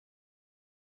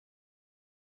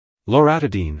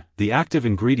Loratadine, the active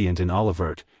ingredient in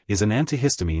Alavert, is an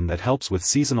antihistamine that helps with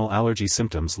seasonal allergy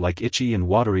symptoms like itchy and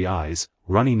watery eyes,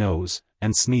 runny nose,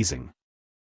 and sneezing.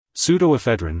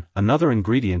 Pseudoephedrine, another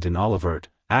ingredient in Alavert,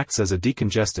 acts as a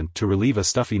decongestant to relieve a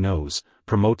stuffy nose,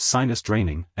 promote sinus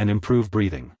draining, and improve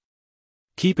breathing.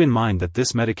 Keep in mind that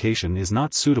this medication is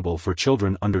not suitable for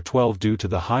children under 12 due to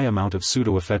the high amount of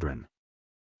pseudoephedrine.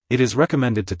 It is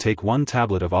recommended to take 1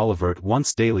 tablet of Alavert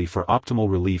once daily for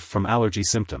optimal relief from allergy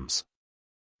symptoms.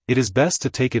 It is best to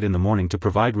take it in the morning to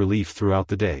provide relief throughout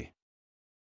the day.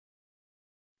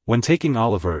 When taking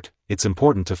Alavert, it's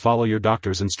important to follow your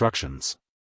doctor's instructions.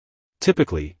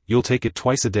 Typically, you'll take it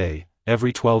twice a day,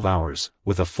 every 12 hours,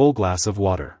 with a full glass of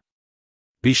water.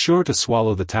 Be sure to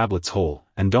swallow the tablets whole,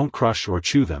 and don't crush or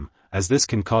chew them, as this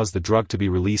can cause the drug to be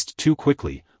released too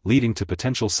quickly, leading to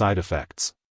potential side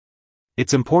effects.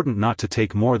 It's important not to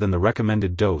take more than the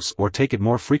recommended dose or take it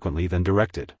more frequently than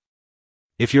directed.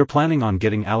 If you're planning on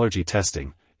getting allergy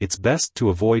testing, it's best to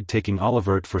avoid taking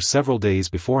Alavert for several days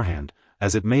beforehand,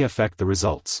 as it may affect the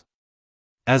results.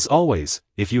 As always,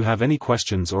 if you have any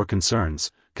questions or concerns,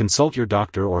 consult your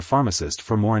doctor or pharmacist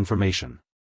for more information.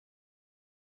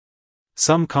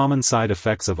 Some common side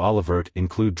effects of Alavert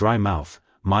include dry mouth,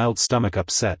 mild stomach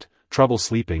upset, trouble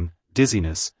sleeping,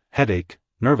 dizziness, headache,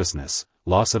 nervousness,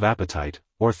 loss of appetite,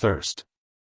 or thirst.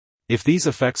 If these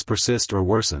effects persist or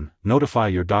worsen, notify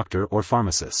your doctor or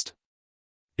pharmacist.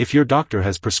 If your doctor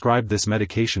has prescribed this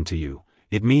medication to you,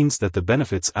 it means that the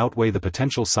benefits outweigh the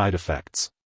potential side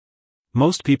effects.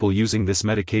 Most people using this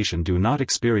medication do not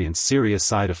experience serious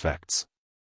side effects.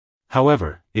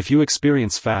 However, if you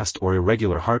experience fast or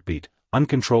irregular heartbeat,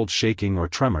 uncontrolled shaking or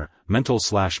tremor,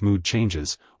 mental/mood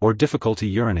changes, or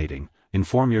difficulty urinating,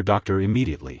 inform your doctor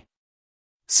immediately.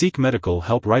 Seek medical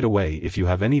help right away if you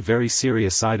have any very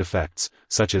serious side effects,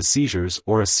 such as seizures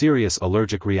or a serious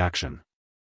allergic reaction.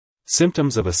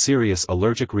 Symptoms of a serious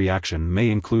allergic reaction may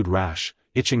include rash,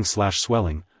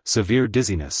 itching/swelling, severe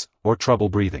dizziness, or trouble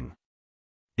breathing.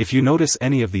 If you notice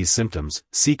any of these symptoms,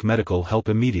 seek medical help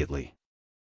immediately.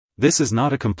 This is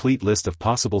not a complete list of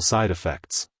possible side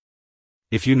effects.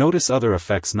 If you notice other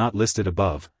effects not listed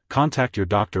above, contact your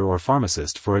doctor or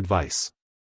pharmacist for advice.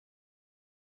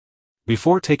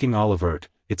 Before taking Alavert,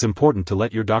 it's important to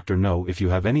let your doctor know if you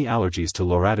have any allergies to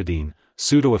Loratadine,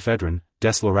 Pseudoephedrine,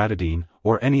 Loratadine,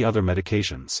 or any other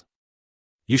medications.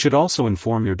 You should also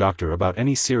inform your doctor about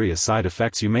any serious side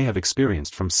effects you may have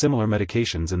experienced from similar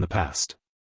medications in the past.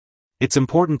 It's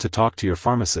important to talk to your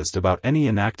pharmacist about any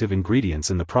inactive ingredients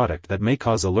in the product that may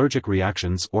cause allergic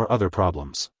reactions or other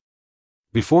problems.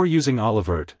 Before using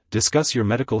Alavert, discuss your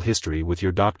medical history with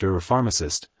your doctor or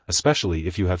pharmacist, especially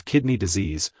if you have kidney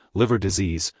disease, liver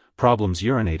disease, problems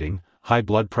urinating, high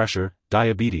blood pressure,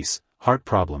 diabetes, heart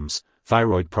problems,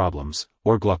 thyroid problems,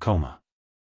 or glaucoma.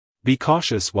 Be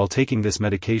cautious while taking this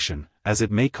medication, as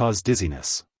it may cause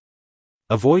dizziness.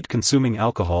 Avoid consuming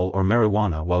alcohol or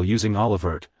marijuana while using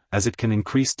Alavert, as it can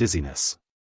increase dizziness.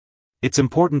 It's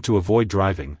important to avoid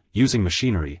driving, using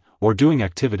machinery, or doing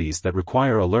activities that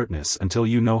require alertness until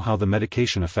you know how the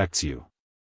medication affects you.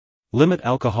 Limit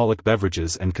alcoholic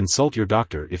beverages and consult your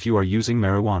doctor if you are using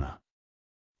marijuana.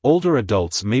 Older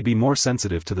adults may be more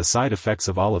sensitive to the side effects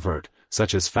of Alavert,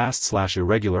 such as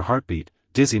fast/irregular heartbeat,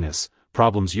 dizziness,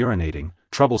 problems urinating,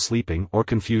 trouble sleeping or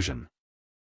confusion.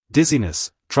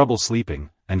 Dizziness, trouble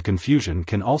sleeping, and confusion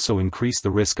can also increase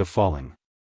the risk of falling.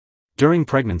 During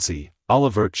pregnancy,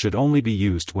 Alavert should only be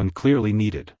used when clearly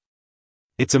needed.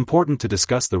 It's important to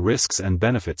discuss the risks and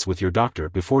benefits with your doctor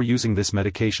before using this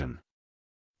medication.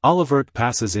 Alavert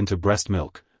passes into breast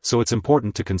milk, so it's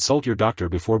important to consult your doctor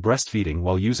before breastfeeding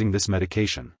while using this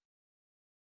medication.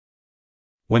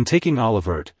 When taking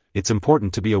Alavert, it's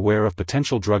important to be aware of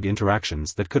potential drug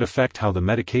interactions that could affect how the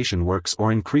medication works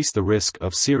or increase the risk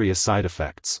of serious side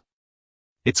effects.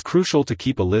 It's crucial to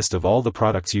keep a list of all the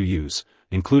products you use,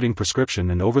 including prescription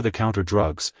and over-the-counter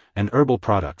drugs, and herbal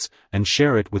products, and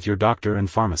share it with your doctor and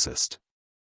pharmacist.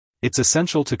 It's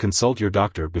essential to consult your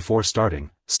doctor before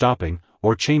starting, stopping,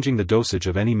 or changing the dosage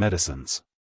of any medicines.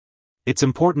 It's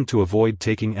important to avoid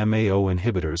taking MAO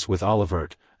inhibitors with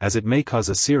Alavert, as it may cause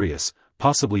a serious,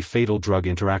 possibly fatal drug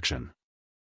interaction.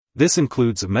 This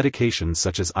includes medications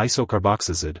such as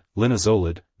isocarboxazid,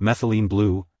 linezolid, methylene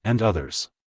blue, and others.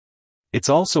 It's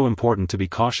also important to be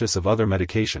cautious of other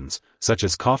medications, such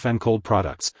as cough and cold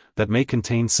products, that may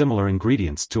contain similar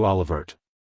ingredients to Alavert.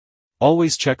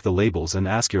 Always check the labels and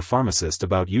ask your pharmacist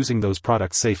about using those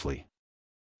products safely.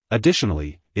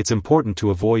 Additionally, it's important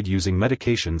to avoid using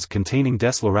medications containing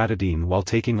Loratadine while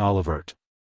taking Alavert.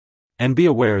 And be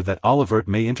aware that Alavert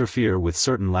may interfere with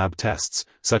certain lab tests,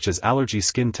 such as allergy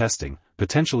skin testing,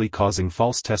 potentially causing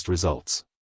false test results.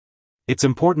 It's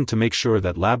important to make sure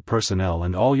that lab personnel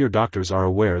and all your doctors are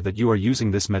aware that you are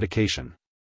using this medication.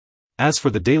 As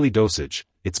for the daily dosage,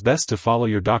 it's best to follow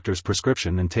your doctor's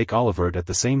prescription and take Alavert at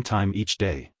the same time each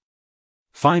day.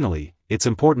 Finally, it's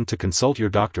important to consult your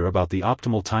doctor about the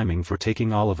optimal timing for taking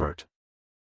Alavert.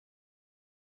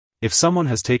 If someone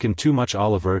has taken too much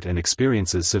Alavert and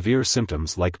experiences severe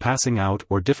symptoms like passing out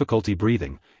or difficulty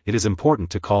breathing, it is important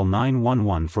to call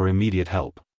 911 for immediate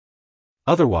help.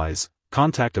 Otherwise,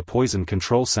 contact a poison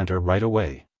control center right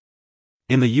away.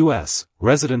 In the U.S.,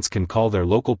 residents can call their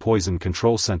local poison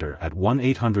control center at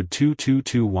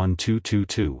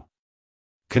 1-800-222-1222.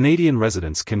 Canadian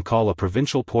residents can call a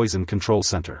provincial poison control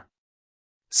center.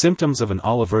 Symptoms of an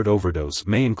Alavert overdose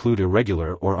may include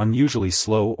irregular or unusually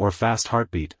slow or fast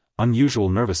heartbeat, unusual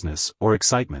nervousness or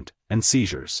excitement, and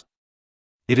seizures.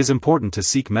 It is important to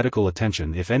seek medical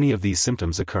attention if any of these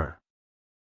symptoms occur.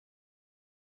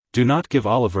 Do not give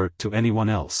Alavert to anyone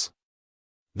else.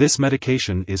 This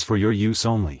medication is for your use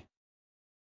only.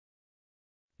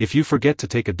 If you forget to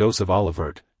take a dose of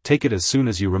Alavert, take it as soon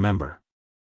as you remember.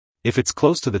 If it's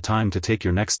close to the time to take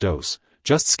your next dose,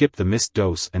 just skip the missed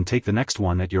dose and take the next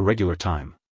one at your regular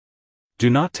time. Do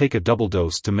not take a double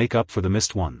dose to make up for the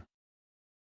missed one.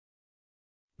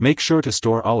 Make sure to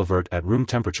store Alavert at room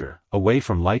temperature, away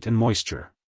from light and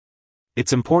moisture.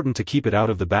 It's important to keep it out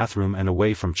of the bathroom and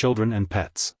away from children and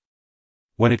pets.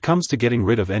 When it comes to getting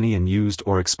rid of any unused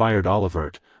or expired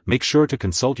Alavert, make sure to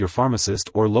consult your pharmacist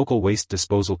or local waste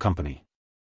disposal company.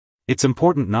 It's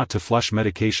important not to flush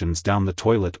medications down the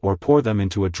toilet or pour them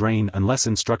into a drain unless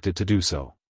instructed to do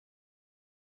so.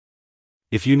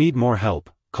 If you need more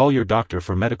help, call your doctor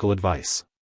for medical advice.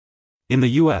 In the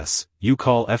U.S., you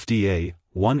call FDA,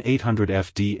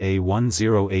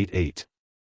 1-800-FDA-1088.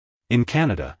 In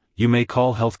Canada, you may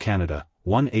call Health Canada,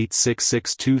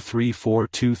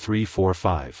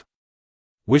 1-866-234-2345.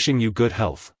 Wishing you good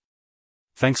health.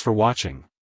 Thanks for watching.